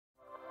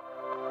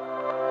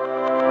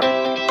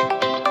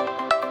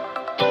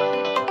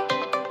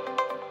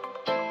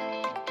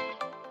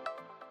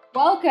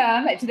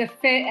Welcome to the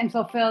Fit and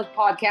Fulfilled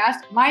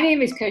podcast. My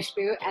name is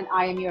Kushbu and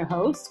I am your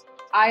host.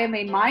 I am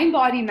a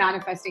mind-body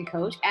manifesting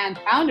coach and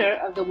founder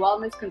of the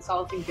wellness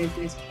consulting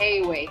business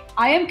K-Way.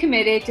 I am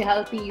committed to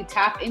helping you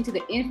tap into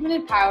the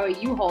infinite power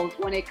you hold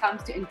when it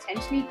comes to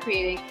intentionally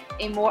creating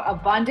a more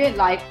abundant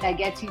life that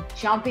gets you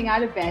jumping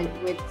out of bed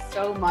with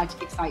so much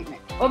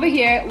excitement. Over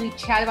here, we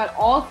chat about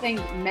all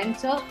things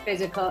mental,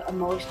 physical,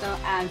 emotional,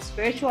 and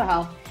spiritual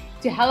health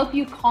to help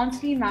you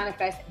constantly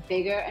manifest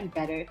bigger and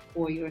better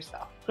for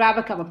yourself. Grab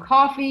a cup of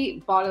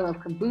coffee, bottle of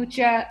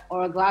kombucha,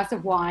 or a glass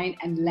of wine,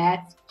 and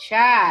let's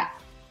chat.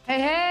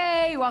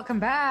 Hey, welcome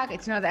back.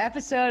 It's another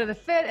episode of the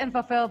Fit and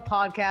Fulfilled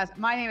podcast.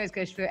 My name is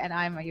Kushbu and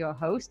I'm your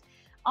host.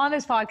 On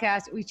this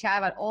podcast, we chat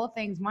about all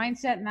things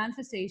mindset,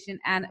 manifestation,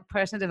 and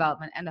personal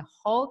development. And the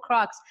whole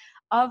crux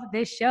of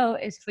this show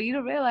is for you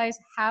to realize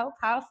how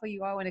powerful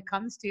you are when it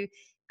comes to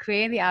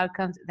creating the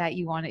outcomes that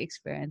you want to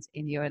experience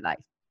in your life.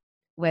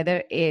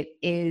 Whether it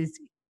is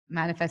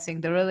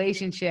manifesting the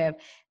relationship,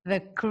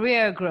 the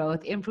career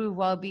growth, improved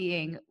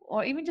well-being,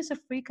 or even just a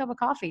free cup of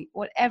coffee,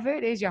 whatever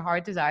it is your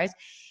heart desires,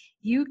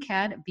 you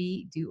can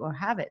be, do, or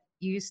have it.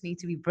 You just need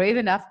to be brave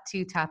enough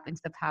to tap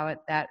into the power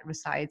that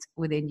resides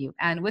within you.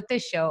 And with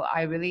this show,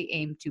 I really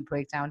aim to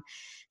break down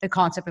the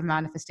concept of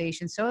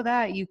manifestation so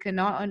that you can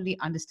not only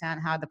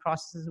understand how the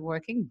process is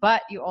working,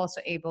 but you're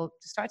also able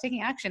to start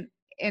taking action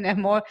in a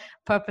more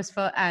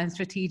purposeful and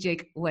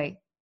strategic way.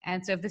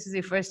 And so if this is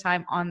your first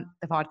time on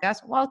the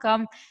podcast,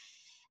 welcome.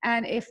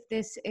 And if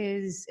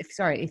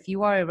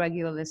you are a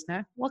regular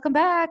listener, welcome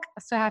back.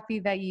 So happy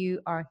that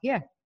you are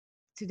here.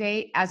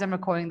 Today, as I'm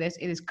recording this,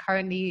 it is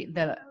currently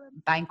the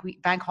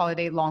bank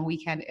holiday long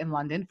weekend in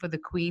London for the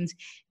Queen's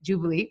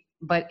Jubilee,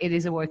 but it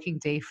is a working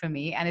day for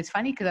me. And it's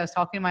funny because I was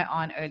talking to my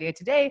aunt earlier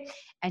today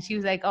and she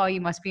was like, oh, you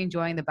must be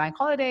enjoying the bank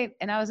holiday.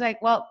 And I was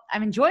like, well,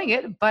 I'm enjoying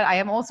it, but I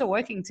am also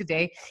working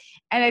today.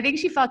 And I think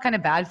she felt kind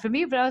of bad for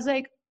me, but I was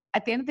like,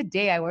 at the end of the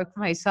day, I work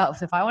for myself.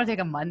 So if I want to take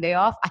a Monday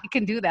off, I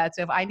can do that.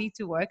 So if I need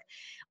to work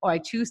or I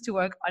choose to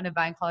work on a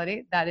bank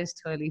holiday, that is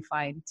totally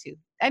fine too.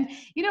 And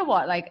you know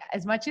what? Like,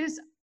 as much as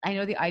I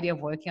know the idea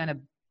of working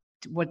on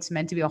what's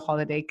meant to be a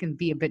holiday can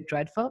be a bit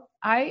dreadful,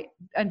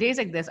 on days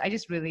like this,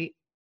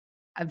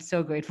 I'm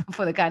so grateful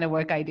for the kind of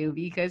work I do,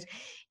 because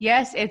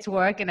yes, it's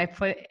work and I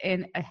put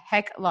in a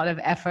heck lot of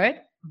effort,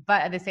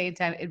 but at the same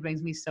time, it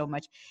brings me so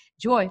much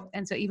joy.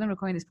 And so even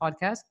recording this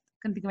podcast,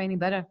 couldn't think of anything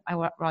better. I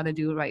would rather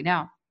do it right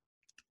now.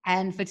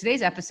 And for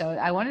today's episode,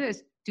 I wanted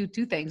to do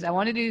two things. I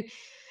wanted to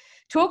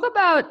talk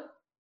about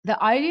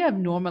the idea of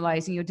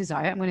normalizing your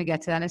desire. I'm going to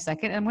get to that in a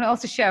second. And I'm going to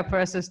also share a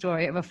personal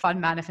story of a fun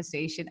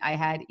manifestation I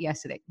had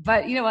yesterday.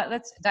 But you know what?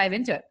 Let's dive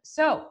into it.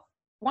 So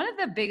one of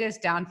the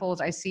biggest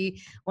downfalls I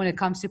see when it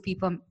comes to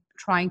people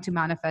trying to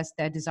manifest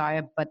their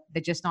desire, but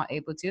they're just not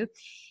able to,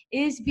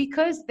 is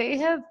because they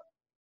have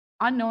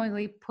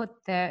unknowingly put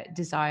their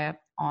desire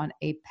on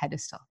a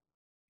pedestal.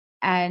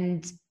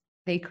 And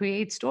they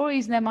create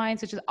stories in their mind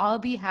such as, I'll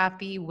be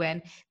happy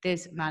when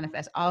this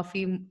manifests. I'll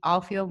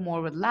feel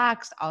more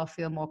relaxed. I'll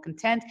feel more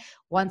content.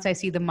 Once I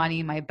see the money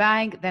in my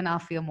bank, then I'll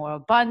feel more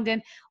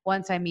abundant.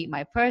 Once I meet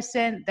my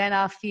person, then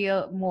I'll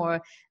feel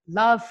more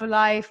love for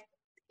life,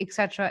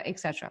 etc.,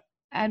 etc.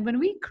 And when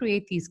we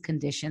create these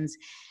conditions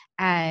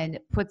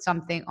and put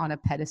something on a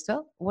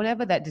pedestal,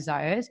 whatever that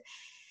desire is,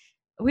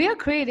 we are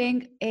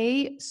creating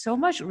so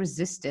much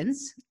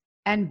resistance.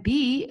 And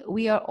B,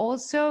 we are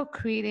also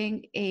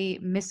creating a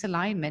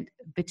misalignment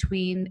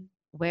between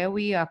where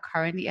we are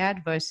currently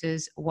at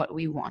versus what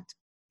we want.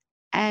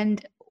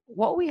 And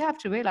what we have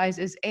to realize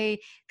is the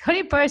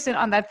only person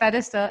on that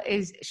pedestal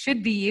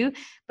should be you.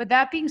 But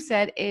that being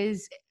said,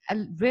 is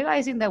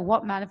realizing that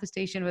what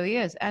manifestation really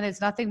is. And it's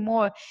nothing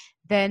more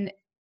than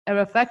a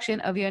reflection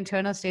of your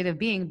internal state of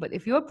being. But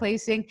if you're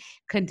placing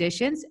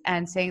conditions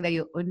and saying that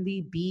you'll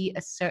only be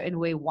a certain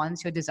way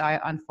once your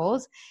desire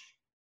unfolds,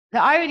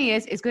 the irony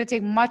is it's going to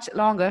take much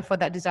longer for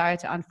that desire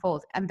to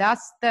unfold. And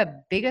that's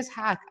the biggest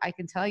hack I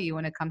can tell you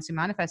when it comes to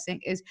manifesting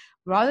is,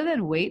 rather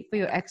than wait for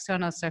your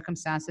external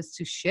circumstances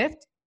to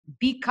shift,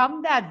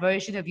 become that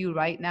version of you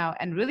right now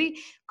and really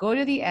go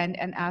to the end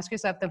and ask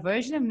yourself, the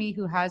version of me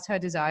who has her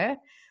desire,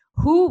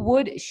 who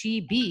would she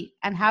be?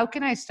 And how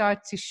can I start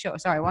to show?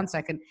 Sorry, 1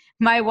 second.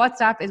 My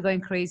WhatsApp is going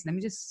crazy. Let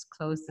me just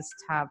close this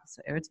tab. It's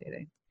so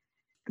irritating.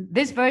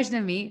 This version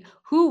of me,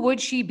 who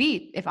would she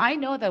be? If I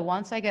know that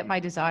once I get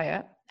my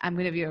desire, I'm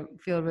going to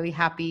feel really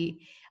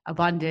happy,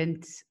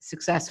 abundant,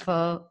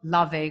 successful,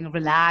 loving,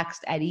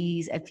 relaxed, at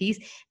ease, at peace,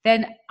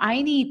 then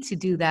I need to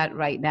do that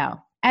right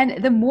now.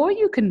 And the more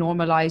you can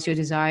normalize your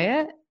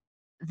desire,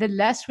 the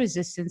less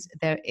resistance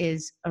there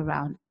is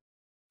around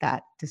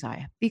that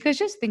desire. Because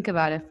just think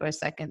about it for a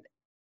second.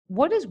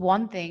 What is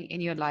one thing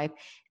in your life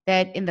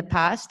that in the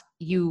past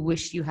you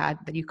wish you had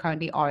that you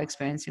currently are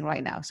experiencing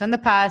right now? So in the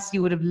past,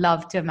 you would have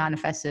loved to have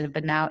manifested,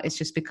 but now it's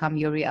just become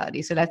your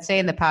reality. So let's say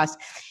in the past,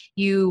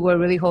 you were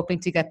really hoping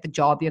to get the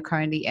job you're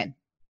currently in.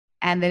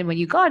 And then when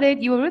you got it,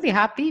 you were really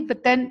happy,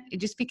 but then it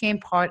just became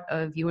part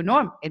of your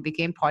norm. It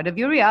became part of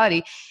your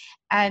reality.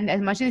 And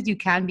as much as you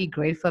can be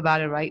grateful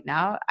about it right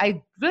now,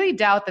 I really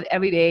doubt that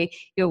every day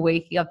you're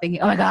waking up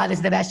thinking, oh my God, this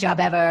is the best job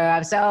ever.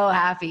 I'm so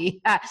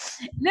happy.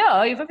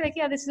 No, you're probably like,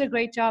 yeah, this is a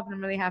great job and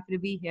I'm really happy to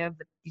be here.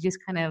 But you just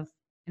kind of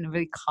in a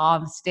really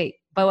calm state.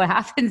 But what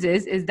happens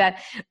is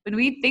that when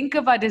we think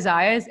of our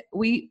desires,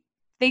 we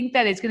think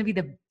that it's going to be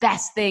the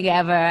best thing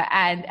ever.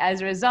 And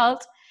as a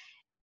result,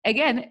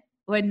 again,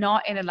 we're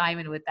not in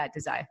alignment with that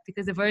desire,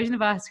 because the version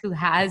of us who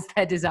has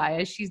that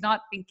desire, she's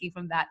not thinking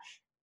from that.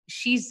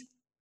 She's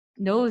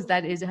knows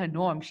that is her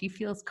norm. She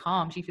feels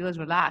calm. She feels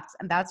relaxed.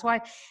 And that's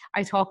why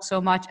I talk so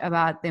much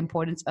about the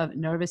importance of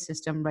nervous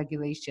system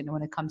regulation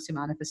when it comes to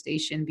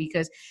manifestation,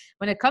 because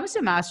when it comes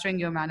to mastering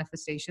your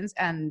manifestations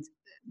and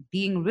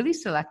being really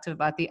selective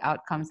about the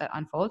outcomes that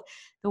unfold,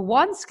 the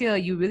one skill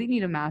you really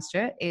need to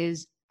master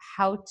is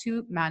how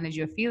to manage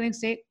your feeling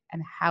state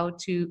and how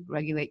to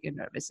regulate your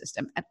nervous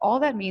system. And all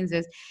that means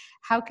is,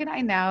 how can I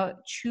now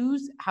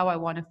choose how I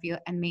want to feel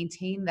and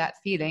maintain that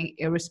feeling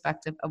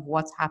irrespective of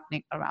what's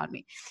happening around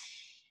me?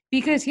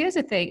 Because here's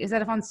the thing, is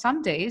that if on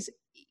some days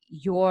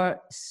you're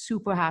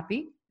super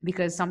happy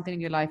because something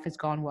in your life has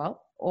gone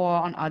well, or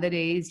on other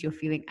days you're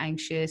feeling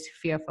anxious,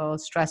 fearful,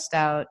 stressed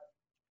out,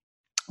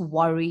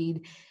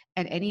 worried,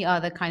 and any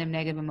other kind of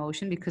negative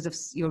emotion because of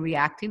you're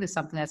reacting to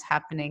something that's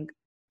happening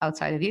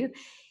outside of you,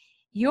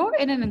 you're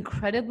in an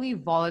incredibly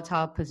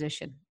volatile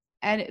position.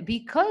 And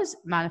because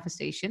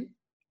manifestation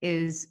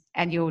is,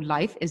 and your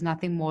life is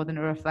nothing more than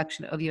a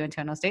reflection of your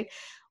internal state,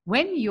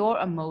 when your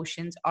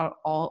emotions are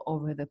all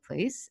over the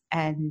place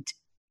and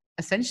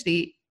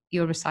essentially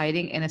you're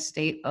residing in a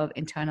state of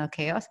internal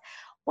chaos,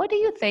 what do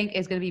you think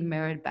is going to be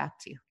mirrored back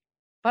to you?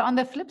 But on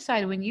the flip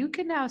side, when you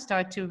can now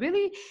start to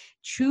really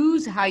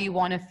choose how you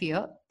want to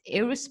feel,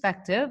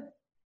 irrespective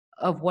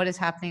of what is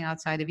happening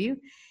outside of you,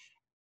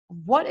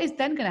 what is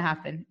then going to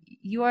happen?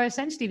 You are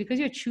essentially, because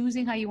you're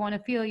choosing how you want to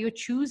feel, you're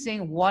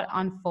choosing what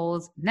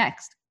unfolds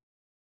next.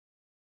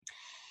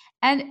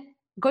 And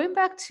going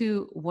back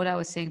to what I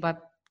was saying about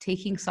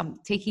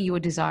taking your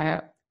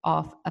desire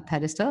off a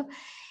pedestal,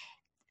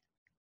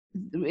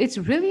 it's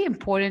really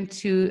important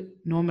to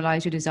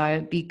normalize your desire,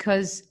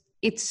 because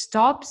it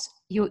stops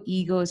your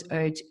ego's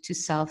urge to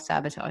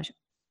self-sabotage.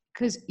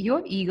 Because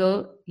your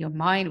ego, your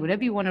mind,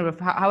 whatever you want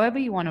to however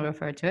you want to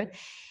refer to it,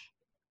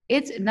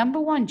 its number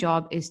one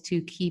job is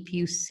to keep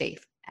you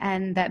safe.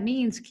 And that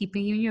means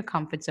keeping you in your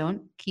comfort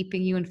zone,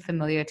 keeping you in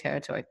familiar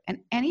territory. And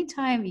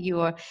anytime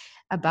you're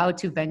about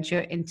to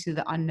venture into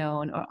the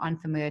unknown or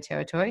unfamiliar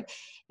territory,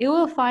 it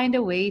will find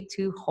a way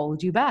to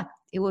hold you back.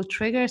 It will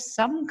trigger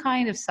some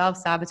kind of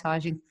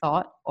self-sabotaging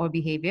thought or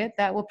behavior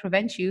that will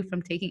prevent you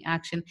from taking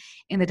action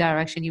in the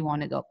direction you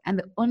want to go. And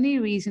the only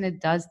reason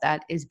it does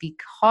that is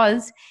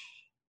because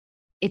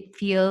it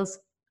feels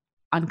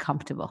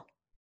uncomfortable,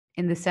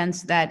 in the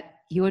sense that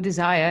your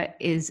desire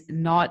is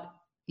not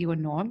your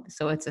norm.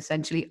 So it's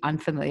essentially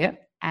unfamiliar,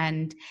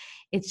 and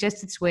it's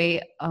just its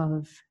way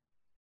of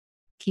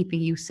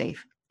keeping you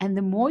safe. And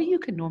the more you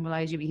can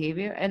normalize your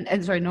behavior and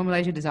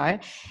normalize your desire,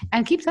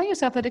 and keep telling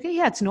yourself that, okay,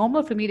 yeah, it's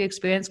normal for me to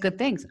experience good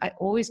things. I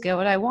always get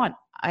what I want.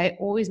 I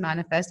always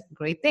manifest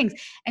great things.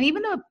 And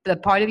even though the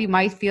part of you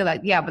might feel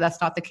like, yeah, but that's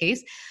not the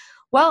case.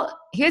 Well,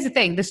 here's the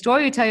thing. The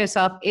story you tell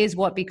yourself is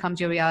what becomes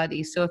your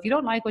reality. So if you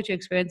don't like what you're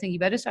experiencing, you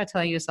better start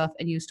telling yourself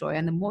a new story.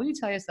 And the more you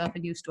tell yourself a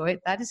new story,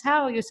 that is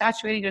how you're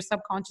saturating your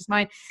subconscious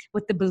mind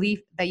with the belief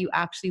that you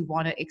actually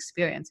want to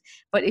experience.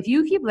 But if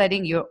you keep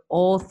letting your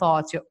old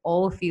thoughts, your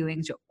old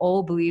feelings, your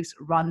old beliefs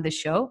run the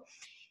show,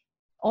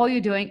 all you're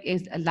doing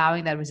is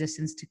allowing that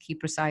resistance to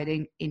keep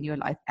residing in your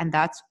life. And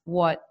that's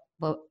what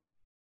will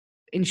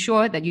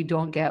ensure that you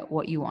don't get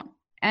what you want.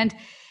 And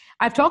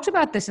I've talked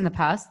about this in the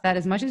past, that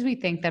as much as we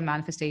think that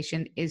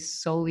manifestation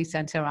is solely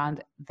centered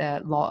around the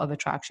law of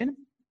attraction,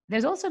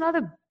 there's also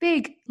another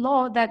big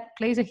law that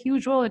plays a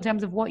huge role in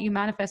terms of what you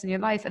manifest in your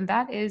life. And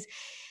that is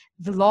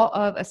the law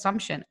of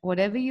assumption.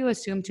 Whatever you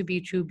assume to be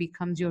true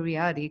becomes your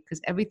reality,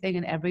 because everything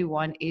and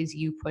everyone is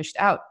you pushed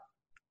out.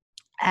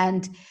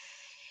 And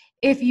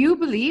if you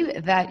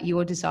believe that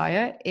your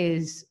desire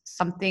is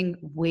something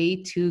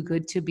way too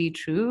good to be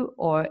true,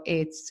 or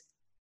it's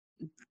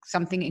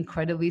something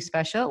incredibly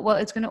special, well,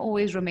 it's going to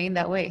always remain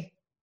that way.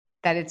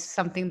 That it's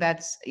something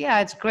that's,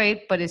 yeah, it's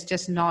great, but it's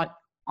just not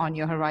on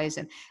your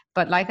horizon.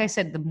 But like I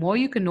said, the more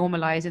you can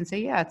normalize and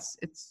say, yeah,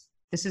 it's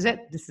this is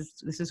it. This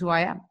is who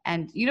I am.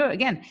 And,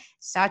 again,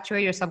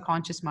 saturate your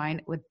subconscious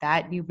mind with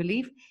that new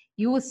belief.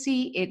 You will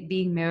see it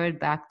being mirrored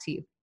back to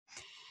you.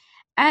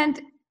 And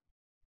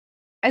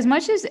as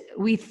much as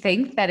we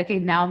think that, okay,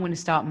 now I'm going to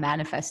start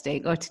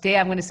manifesting, or today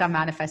I'm going to start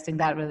manifesting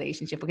that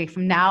relationship. Okay,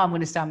 from now I'm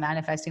going to start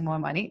manifesting more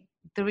money.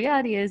 The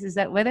reality is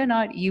that whether or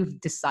not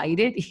you've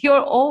decided,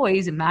 you're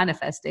always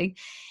manifesting.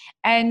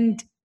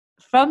 And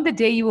from the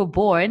day you were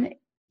born,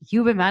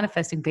 you've been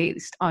manifesting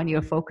based on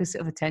your focus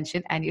of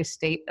attention and your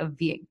state of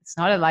being. It's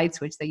not a light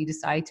switch that you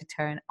decide to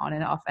turn on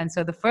and off. And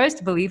so the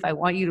first belief I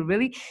want you to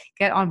really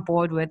get on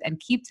board with and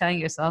keep telling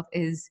yourself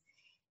is,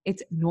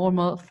 it's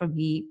normal for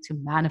me to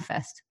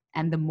manifest.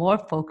 And the more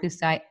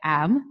focused I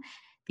am,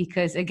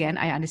 because again,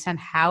 I understand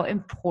how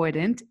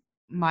important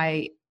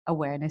my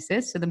awareness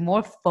is. So the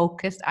more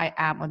focused I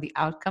am on the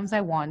outcomes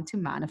I want to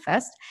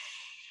manifest,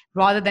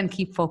 rather than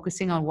keep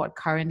focusing on what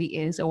currently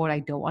is or what I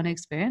don't want to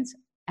experience.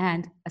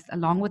 And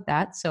along with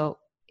that, so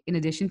in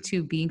addition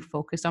to being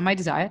focused on my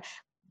desire,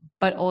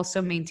 but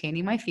also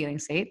maintaining my feeling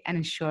state and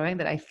ensuring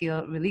that I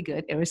feel really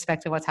good,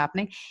 irrespective of what's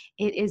happening,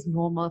 it is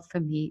normal for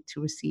me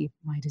to receive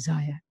my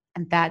desire.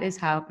 And that is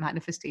how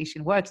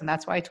manifestation works. And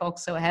that's why I talk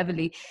so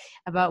heavily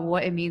about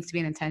what it means to be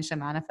an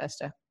intentional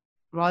manifester.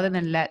 Rather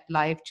than let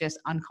life just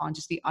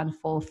unconsciously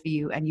unfold for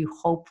you and you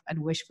hope and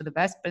wish for the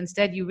best, but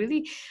instead you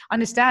really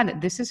understand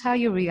that this is how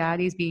your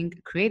reality is being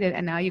created.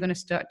 And now you're going to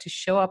start to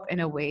show up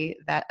in a way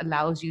that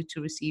allows you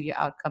to receive your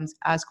outcomes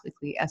as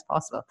quickly as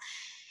possible.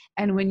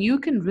 And when you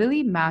can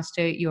really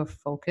master your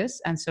focus,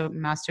 and so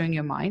mastering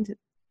your mind,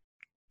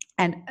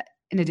 and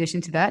in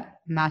addition to that,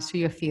 master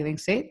your feeling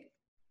state,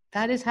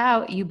 that is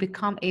how you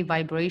become a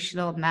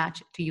vibrational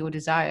match to your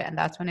desire. And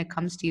that's when it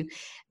comes to you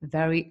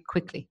very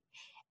quickly.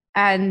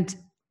 And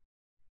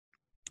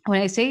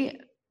when I say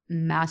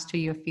master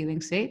your feeling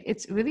state,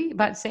 it's really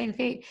about saying,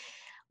 okay,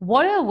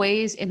 what are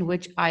ways in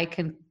which I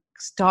can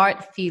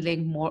start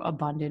feeling more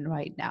abundant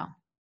right now,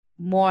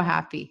 more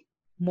happy,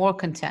 more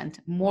content,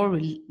 more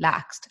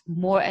relaxed,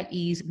 more at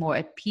ease, more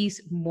at peace,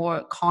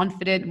 more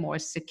confident, more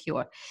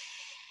secure.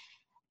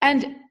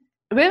 And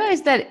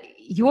realize that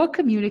you're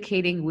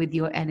communicating with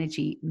your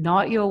energy,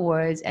 not your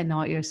words and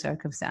not your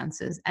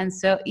circumstances. And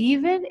so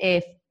even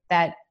if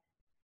that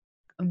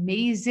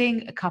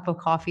amazing cup of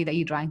coffee that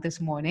you drank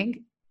this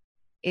morning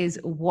is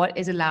what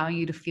is allowing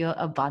you to feel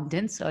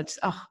abundance. So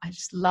I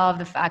just love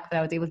the fact that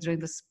I was able to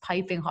drink this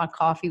piping hot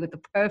coffee with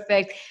the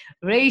perfect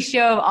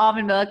ratio of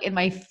almond milk in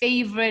my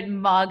favorite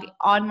mug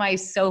on my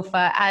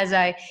sofa as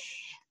I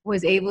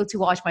was able to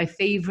watch my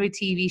favorite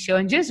TV show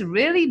and just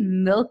really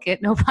milk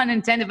it, no pun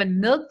intended, but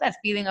milk that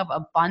feeling of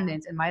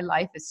abundance. And my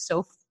life is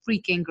so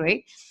freaking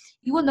great.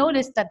 You will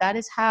notice that that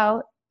is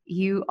how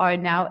you are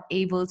now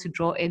able to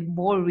draw in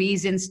more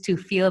reasons to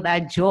feel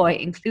that joy,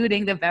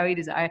 including the very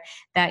desire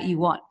that you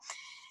want.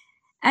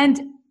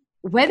 And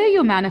whether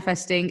you're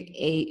manifesting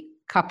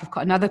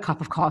another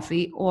cup of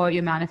coffee, or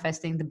you're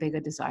manifesting the bigger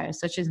desires,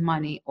 such as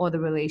money or the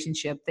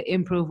relationship, the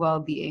improved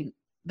well-being,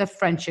 the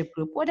friendship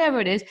group, whatever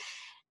it is,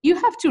 you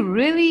have to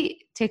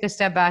really take a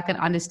step back and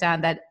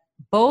understand that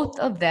both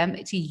of them,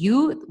 to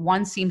you,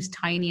 one seems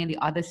tiny and the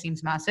other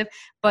seems massive,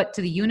 but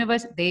to the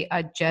universe, they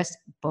are just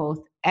both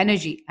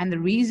energy. And the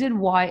reason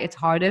why it's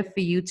harder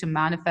for you to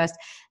manifest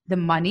the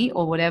money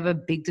or whatever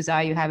big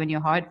desire you have in your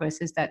heart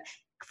versus that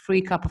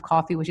free cup of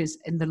coffee, which is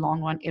in the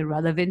long run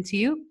irrelevant to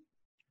you,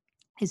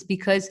 is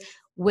because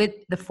with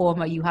the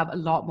former, you have a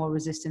lot more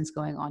resistance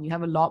going on. You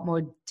have a lot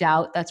more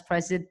doubt that's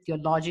present. Your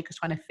logic is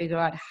trying to figure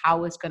out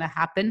how it's going to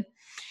happen.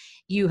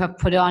 You have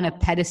put it on a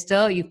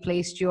pedestal. You've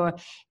placed your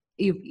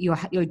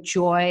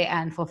joy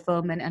and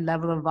fulfillment and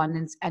level of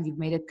abundance, and you've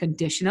made it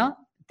conditional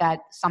that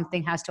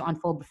something has to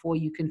unfold before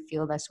you can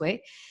feel this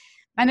way.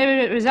 And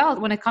as a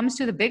result, when it comes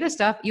to the bigger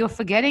stuff, you're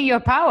forgetting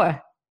your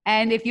power.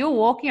 And if you're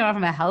walking around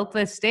from a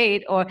helpless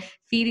state or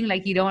feeling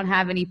like you don't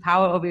have any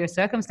power over your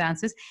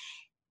circumstances,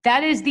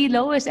 that is the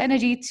lowest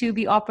energy to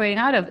be operating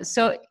out of.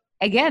 So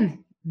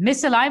again,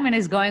 misalignment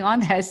is going on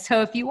there.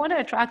 So if you want to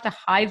attract a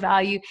high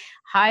value,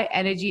 high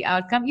energy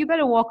outcome, you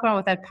better walk around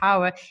with that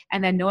power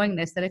and that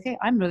knowingness that, okay,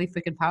 I'm really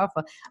freaking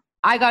powerful.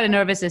 I got a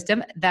nervous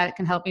system that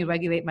can help me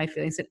regulate my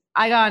feelings.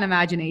 I got an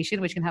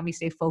imagination, which can help me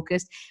stay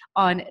focused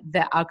on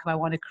the outcome I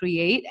want to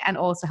create and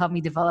also help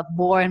me develop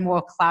more and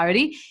more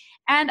clarity.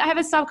 And I have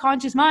a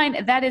subconscious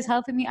mind that is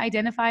helping me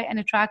identify and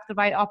attract the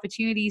right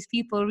opportunities,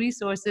 people,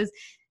 resources,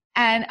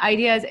 and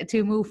ideas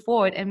to move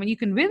forward. And when you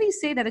can really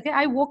say that, okay,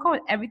 I walk out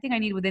everything I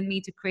need within me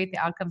to create the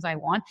outcomes I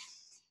want,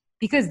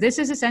 because this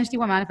is essentially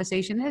what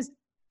manifestation is.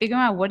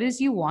 Figuring out what it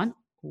is you want,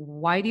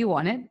 why do you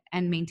want it,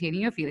 and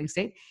maintaining your feeling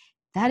state.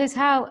 That is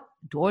how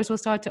doors will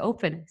start to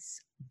open.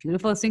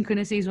 Beautiful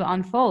synchronicities will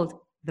unfold.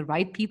 The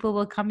right people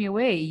will come your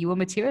way. You will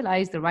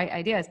materialize the right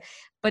ideas.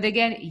 But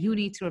again, you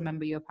need to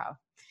remember your power.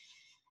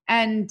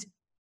 And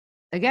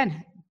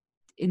again,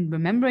 in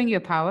remembering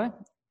your power,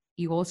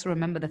 you also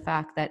remember the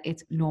fact that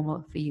it's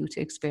normal for you to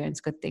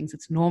experience good things.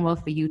 It's normal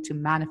for you to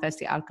manifest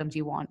the outcomes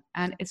you want.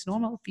 And it's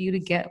normal for you to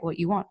get what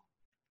you want.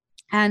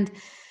 And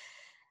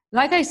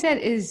like I said,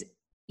 is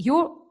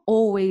you're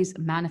always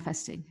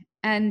manifesting.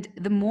 And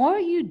the more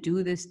you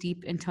do this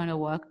deep internal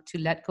work to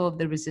let go of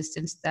the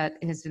resistance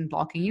that has been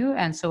blocking you,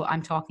 and so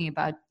I'm talking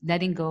about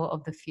letting go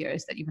of the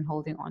fears that you've been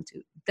holding on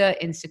to,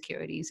 the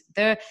insecurities,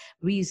 the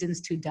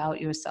reasons to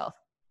doubt yourself,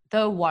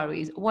 the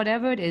worries,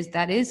 whatever it is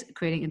that is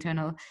creating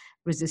internal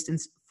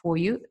resistance for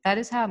you, that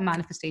is how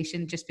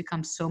manifestation just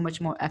becomes so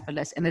much more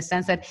effortless, in the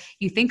sense that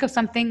you think of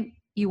something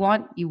you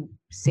want, you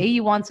say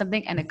you want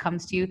something, and it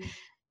comes to you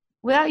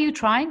without you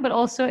trying, but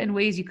also in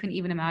ways you couldn't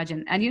even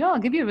imagine. And, I'll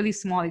give you a really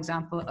small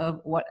example of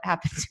what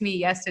happened to me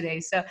yesterday.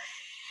 So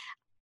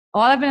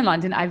while I've been in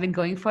London, I've been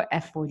going for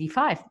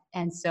F45.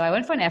 And so I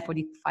went for an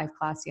F45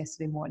 class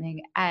yesterday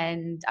morning,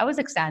 and I was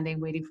like standing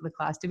waiting for the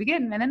class to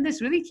begin. And then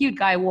this really cute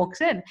guy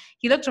walks in.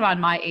 He looked around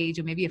my age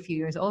or maybe a few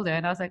years older.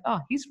 And I was like, oh,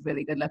 he's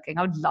really good looking.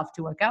 I would love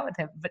to work out with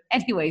him. But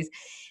anyways,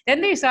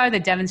 then they started the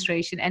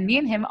demonstration, and me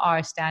and him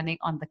are standing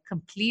on the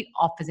complete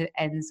opposite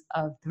ends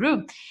of the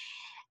room.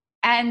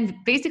 And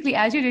basically,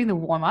 as you're doing the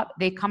warm up,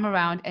 they come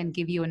around and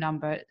give you a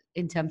number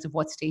in terms of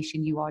what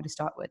station you are to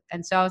start with.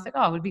 And so I was like,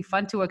 oh, it would be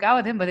fun to work out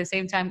with him. But at the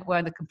same time, we're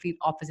on the complete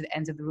opposite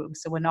ends of the room.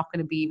 So we're not going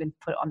to be even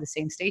put on the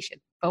same station.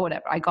 But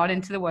whatever. I got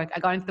into the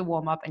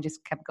warm up and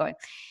just kept going.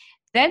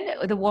 Then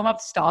the warm up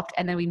stopped,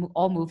 and then we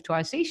all moved to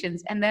our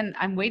stations. And then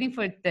I'm waiting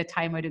for the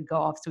timer to go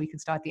off so we can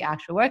start the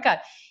actual workout.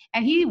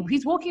 And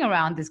he's walking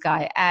around, this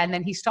guy, and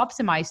then he stops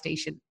in my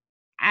station.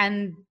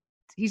 And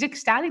he's like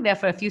standing there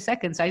for a few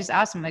seconds. So I just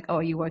asked him, like, oh,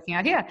 are you working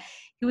out here?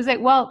 He was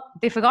like, well,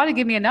 they forgot to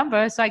give me a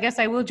number, so I guess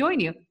I will join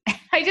you.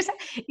 I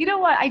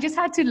just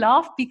had to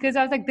laugh, because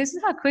I was like, this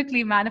is how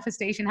quickly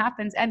manifestation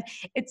happens. And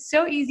it's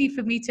so easy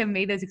for me to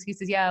make those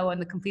excuses. Yeah, we're on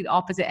the complete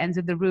opposite ends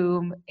of the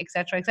room, et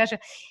cetera, et cetera.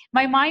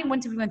 My mind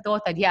wouldn't have even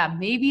thought that, yeah,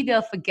 maybe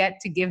they'll forget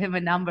to give him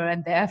a number,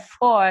 and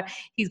therefore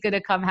he's going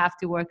to come have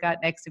to work out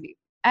next to me.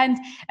 And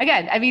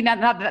again, I mean,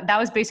 that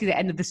was basically the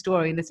end of the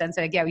story, in the sense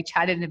that, yeah, we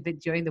chatted a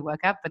bit during the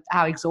workout, but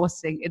how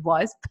exhausting it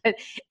was. But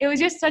it was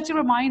just such a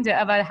reminder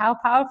about how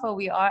powerful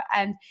we are,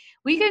 and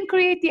we can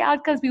create the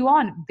outcomes we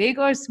want, big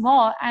or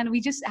small. And we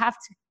just have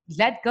to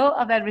let go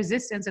of that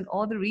resistance and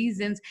all the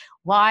reasons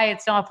why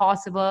it's not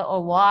possible,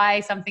 or why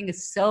something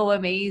is so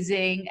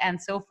amazing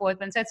and so forth.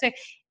 And so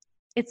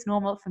it's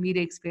normal for me to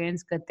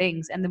experience good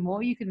things. And the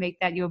more you can make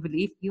that your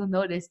belief, you'll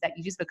notice that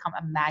you just become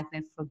a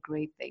magnet for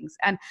great things.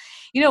 And,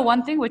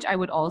 one thing which I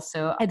would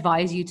also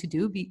advise you to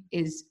do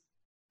is,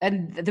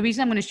 and the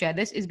reason I'm going to share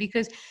this is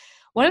because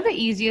one of the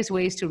easiest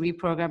ways to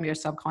reprogram your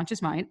subconscious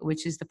mind,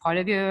 which is the part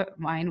of your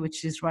mind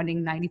which is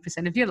running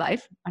 90% of your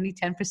life, only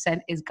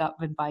 10% is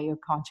governed by your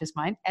conscious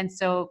mind. And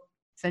so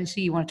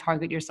essentially you want to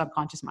target your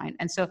subconscious mind.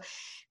 And so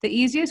the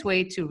easiest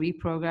way to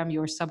reprogram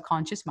your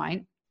subconscious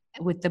mind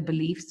with the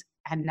beliefs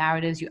and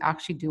narratives you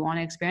actually do want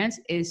to experience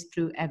is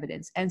through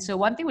evidence. And so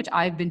one thing which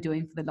I've been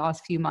doing for the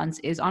last few months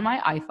is, on my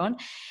iPhone,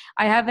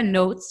 I have a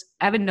note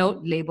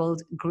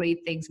labeled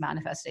Great Things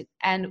Manifesting.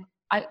 And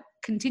I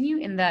continue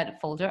in that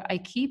folder. I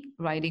keep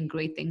writing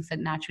great things that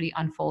naturally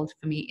unfold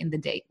for me in the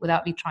day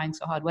without me trying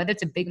so hard, whether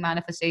it's a big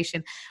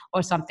manifestation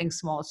or something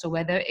small. So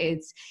whether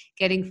it's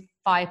getting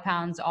 5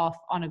 pounds off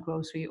on a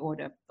grocery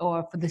order,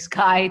 or for this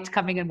guy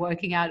coming and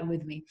working out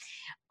with me,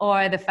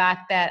 or the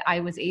fact that I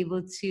was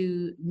able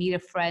to meet a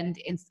friend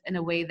in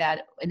a way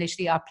that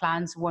initially our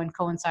plans weren't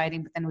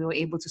coinciding, but then we were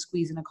able to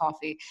squeeze in a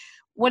coffee.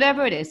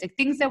 Whatever it is, like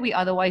things that we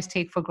otherwise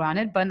take for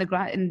granted, but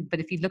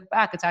if you look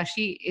back, it's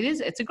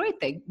a great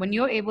thing. When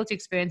you're able to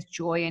experience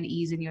joy and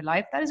ease in your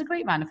life, that is a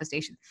great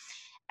manifestation.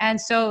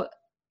 And so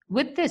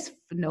with this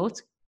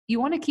note, you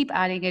want to keep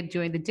adding it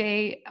during the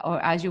day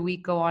or as your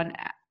week go on,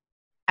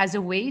 as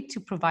a way to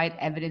provide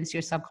evidence to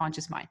your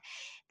subconscious mind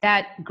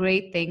that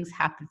great things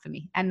happen for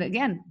me. And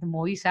again, the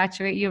more you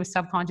saturate your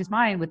subconscious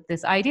mind with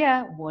this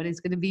idea, what is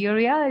going to be your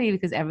reality?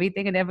 Because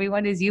everything and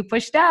everyone is you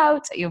pushed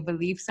out. Your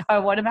beliefs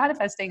are what are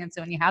manifesting. And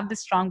so when you have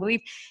this strong belief,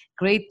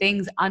 great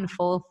things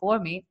unfold for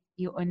me,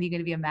 you're only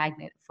going to be a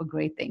magnet for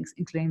great things,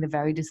 including the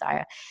very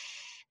desire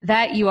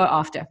that you are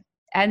after.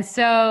 And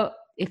so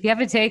if you have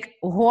to take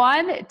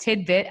one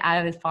tidbit out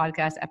of this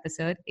podcast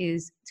episode,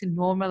 is to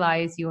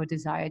normalize your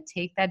desire.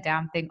 Take that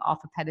damn thing off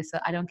a pedestal.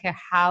 I don't care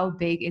how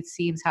big it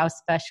seems, how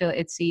special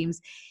it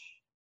seems.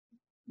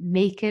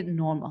 Make it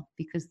normal,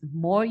 because the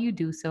more you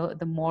do so,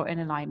 the more in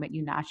alignment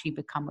you naturally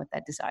become with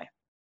that desire.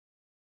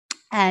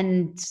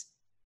 And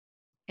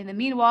in the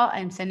meanwhile,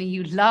 I'm sending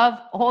you love,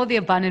 all the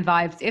abundant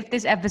vibes. If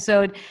this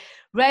episode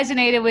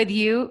resonated with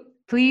you,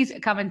 please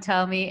come and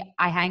tell me.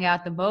 I hang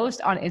out the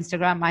most on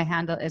Instagram. My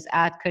handle is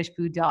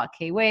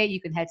 @kushbu.kway. You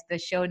can head to the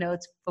show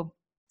notes for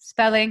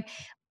spelling,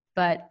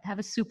 but have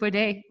a super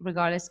day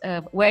regardless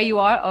of where you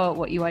are or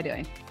what you are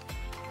doing.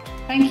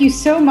 Thank you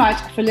so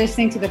much for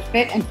listening to the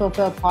Fit and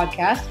Fulfill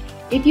podcast.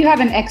 If you have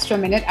an extra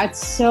minute, I'd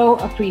so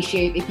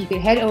appreciate if you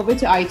could head over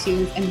to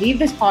iTunes and leave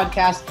this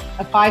podcast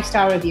a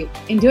 5-star review.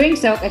 In doing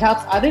so, it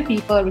helps other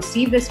people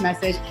receive this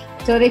message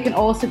so they can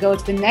also go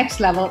to the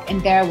next level in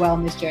their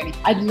wellness journey.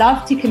 I'd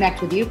love to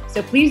connect with you.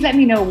 So please let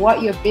me know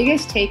what your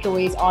biggest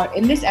takeaways are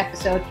in this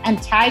episode,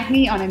 and tag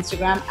me on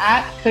Instagram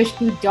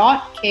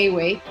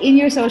 @kushbu.kway in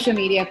your social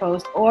media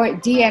post, or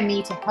DM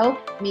me to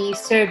help me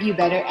serve you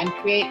better and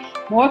create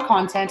more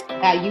content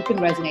that you can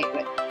resonate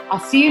with. I'll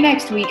see you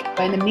next week.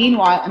 But in the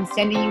meanwhile, I'm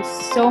sending you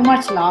so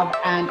much love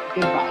and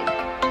good vibes.